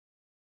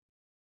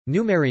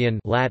Numerian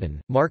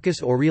Latin,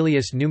 Marcus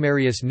Aurelius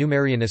Numerius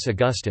Numerianus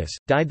Augustus,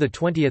 died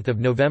 20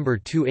 November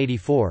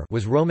 284,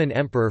 was Roman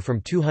emperor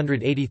from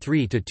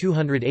 283 to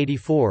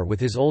 284 with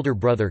his older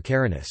brother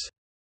Carinus.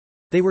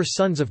 They were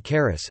sons of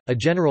Carus, a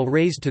general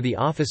raised to the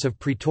office of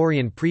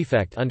praetorian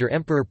prefect under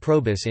Emperor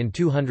Probus in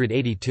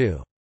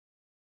 282.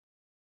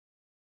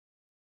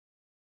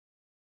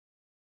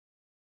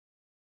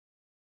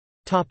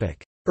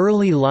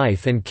 Early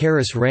life and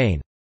Carus' reign.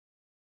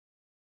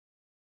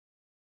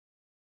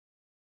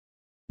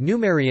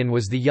 Numerian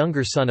was the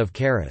younger son of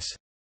Carus.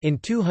 In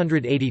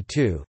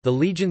 282, the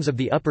legions of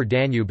the Upper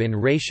Danube in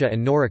Raetia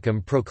and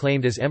Noricum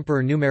proclaimed as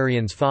Emperor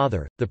Numerian's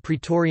father, the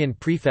praetorian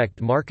prefect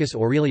Marcus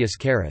Aurelius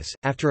Carus,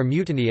 after a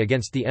mutiny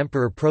against the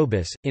Emperor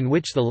Probus, in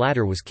which the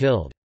latter was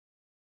killed.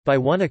 By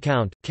one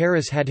account,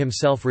 Carus had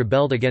himself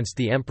rebelled against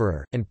the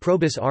emperor, and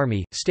Probus'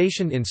 army,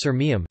 stationed in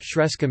Sirmium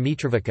Sremska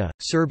Mitrovica,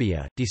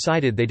 Serbia,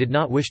 decided they did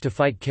not wish to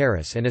fight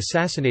Carus and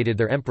assassinated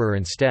their emperor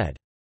instead.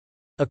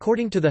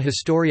 According to the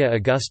Historia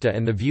Augusta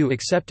and the view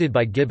accepted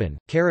by Gibbon,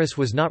 Carus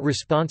was not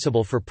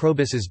responsible for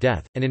Probus's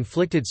death, and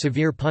inflicted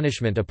severe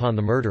punishment upon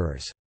the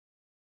murderers.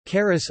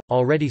 Carus,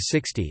 already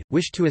 60,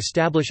 wished to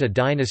establish a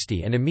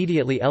dynasty and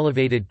immediately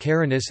elevated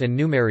Carinus and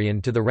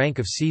Numerian to the rank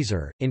of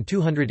Caesar. In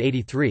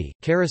 283,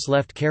 Carus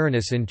left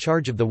Carinus in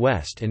charge of the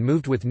west and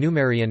moved with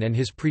Numerian and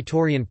his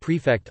praetorian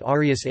prefect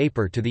Arrius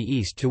Aper to the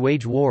east to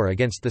wage war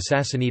against the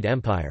Sassanid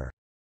Empire.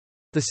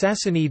 The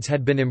Sassanids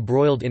had been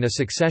embroiled in a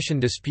succession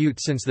dispute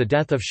since the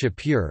death of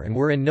Shapur and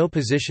were in no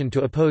position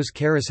to oppose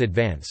Carus'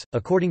 advance.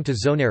 According to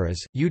Zonaras,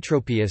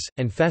 Eutropius,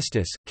 and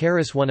Festus,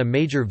 Carus won a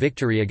major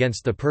victory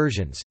against the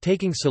Persians,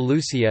 taking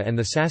Seleucia and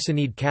the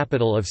Sassanid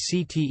capital of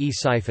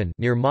Cte-Siphon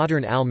near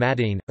modern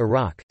al-Madain,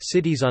 Iraq,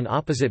 cities on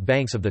opposite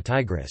banks of the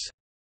Tigris.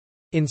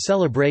 In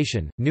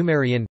celebration,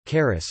 Numerian,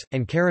 Carus,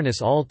 and Carinus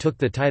all took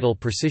the title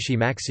Persici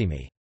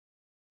Maximi.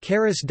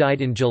 Carus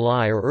died in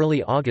July or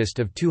early August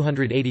of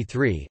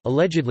 283,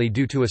 allegedly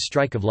due to a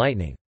strike of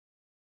lightning.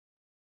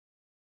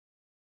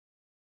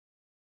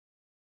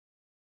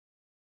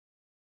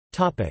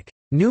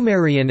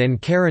 Numerian and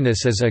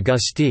Carinus as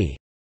Augusti.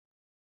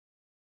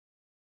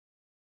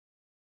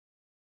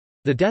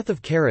 The death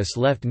of Carus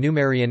left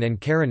Numerian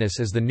and Carinus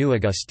as the new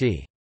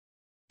Augusti.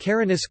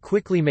 Carinus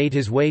quickly made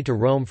his way to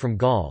Rome from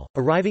Gaul,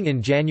 arriving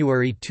in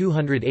January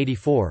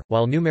 284,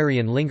 while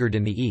Numerian lingered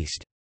in the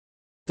east.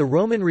 The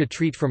Roman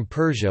retreat from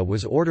Persia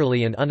was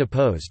orderly and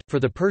unopposed, for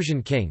the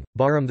Persian king,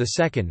 Bahram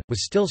II,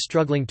 was still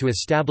struggling to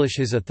establish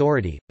his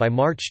authority. By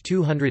March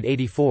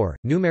 284,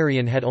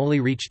 Numerian had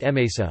only reached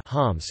Emesa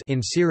Homs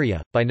in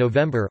Syria, by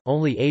November,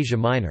 only Asia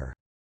Minor.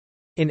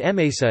 In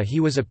Emesa he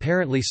was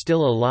apparently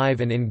still alive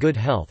and in good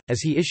health,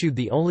 as he issued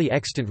the only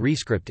extant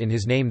rescript in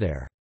his name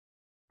there.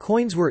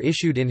 Coins were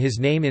issued in his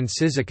name in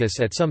Cyzicus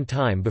at some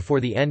time before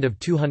the end of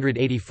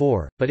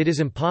 284, but it is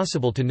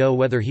impossible to know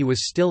whether he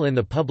was still in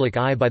the public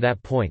eye by that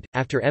point.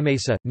 After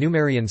Emesa,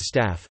 Numerian's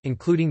staff,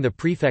 including the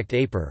prefect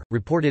Aper,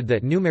 reported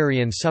that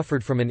Numerian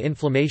suffered from an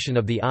inflammation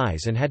of the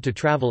eyes and had to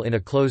travel in a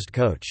closed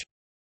coach.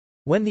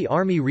 When the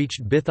army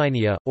reached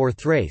Bithynia, or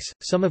Thrace,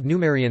 some of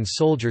Numerian's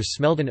soldiers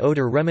smelled an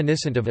odor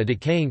reminiscent of a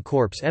decaying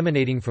corpse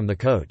emanating from the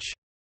coach.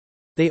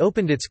 They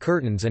opened its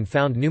curtains and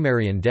found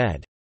Numerian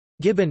dead.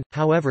 Gibbon,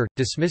 however,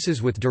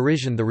 dismisses with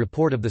derision the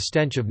report of the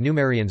stench of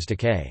Numerian's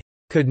decay.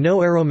 Could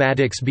no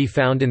aromatics be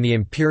found in the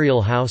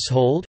imperial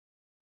household?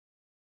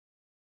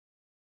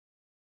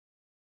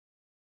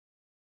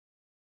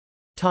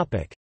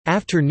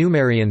 After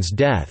Numerian's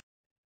death.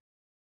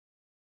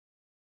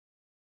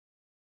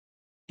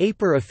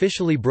 Aper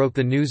officially broke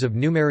the news of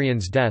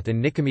Numerian's death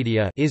in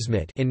Nicomedia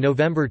in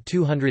November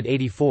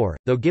 284,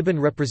 though Gibbon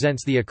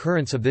represents the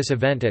occurrence of this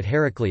event at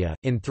Heraclea,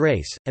 in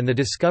Thrace, and the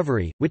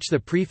discovery, which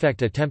the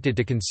prefect attempted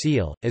to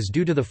conceal, as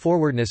due to the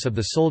forwardness of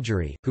the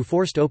soldiery, who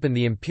forced open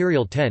the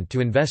imperial tent to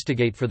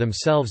investigate for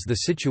themselves the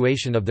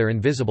situation of their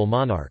invisible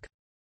monarch.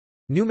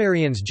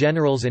 Numerian's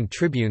generals and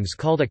tribunes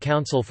called a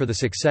council for the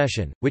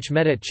succession, which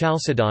met at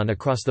Chalcedon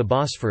across the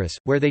Bosphorus,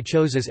 where they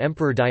chose as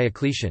Emperor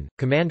Diocletian,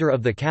 commander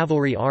of the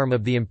cavalry arm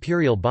of the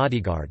imperial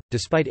bodyguard,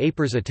 despite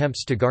Aper's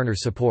attempts to garner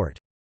support.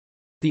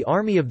 The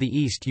army of the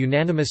East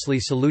unanimously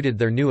saluted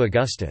their new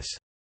Augustus.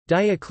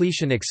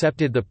 Diocletian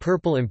accepted the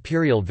purple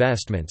imperial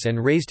vestments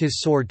and raised his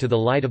sword to the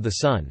light of the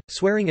sun,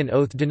 swearing an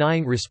oath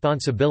denying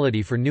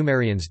responsibility for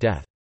Numerian's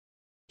death.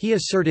 He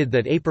asserted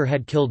that Aper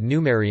had killed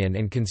Numerian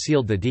and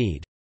concealed the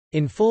deed.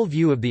 In full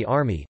view of the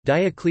army,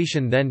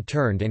 Diocletian then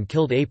turned and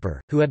killed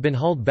Aper, who had been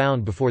hauled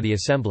bound before the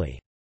assembly.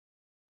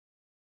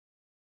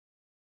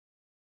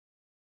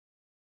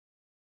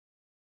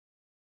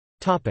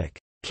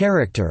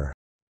 Character.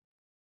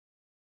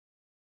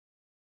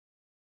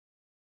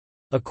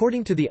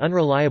 According to the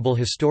unreliable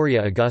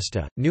Historia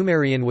Augusta,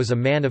 Numerian was a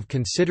man of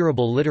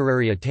considerable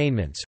literary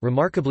attainments,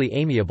 remarkably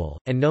amiable,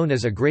 and known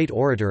as a great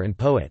orator and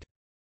poet.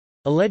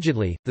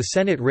 Allegedly, the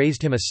Senate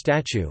raised him a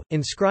statue,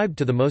 inscribed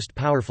to the most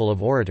powerful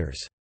of orators.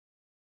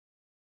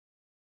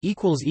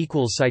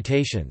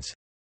 Citations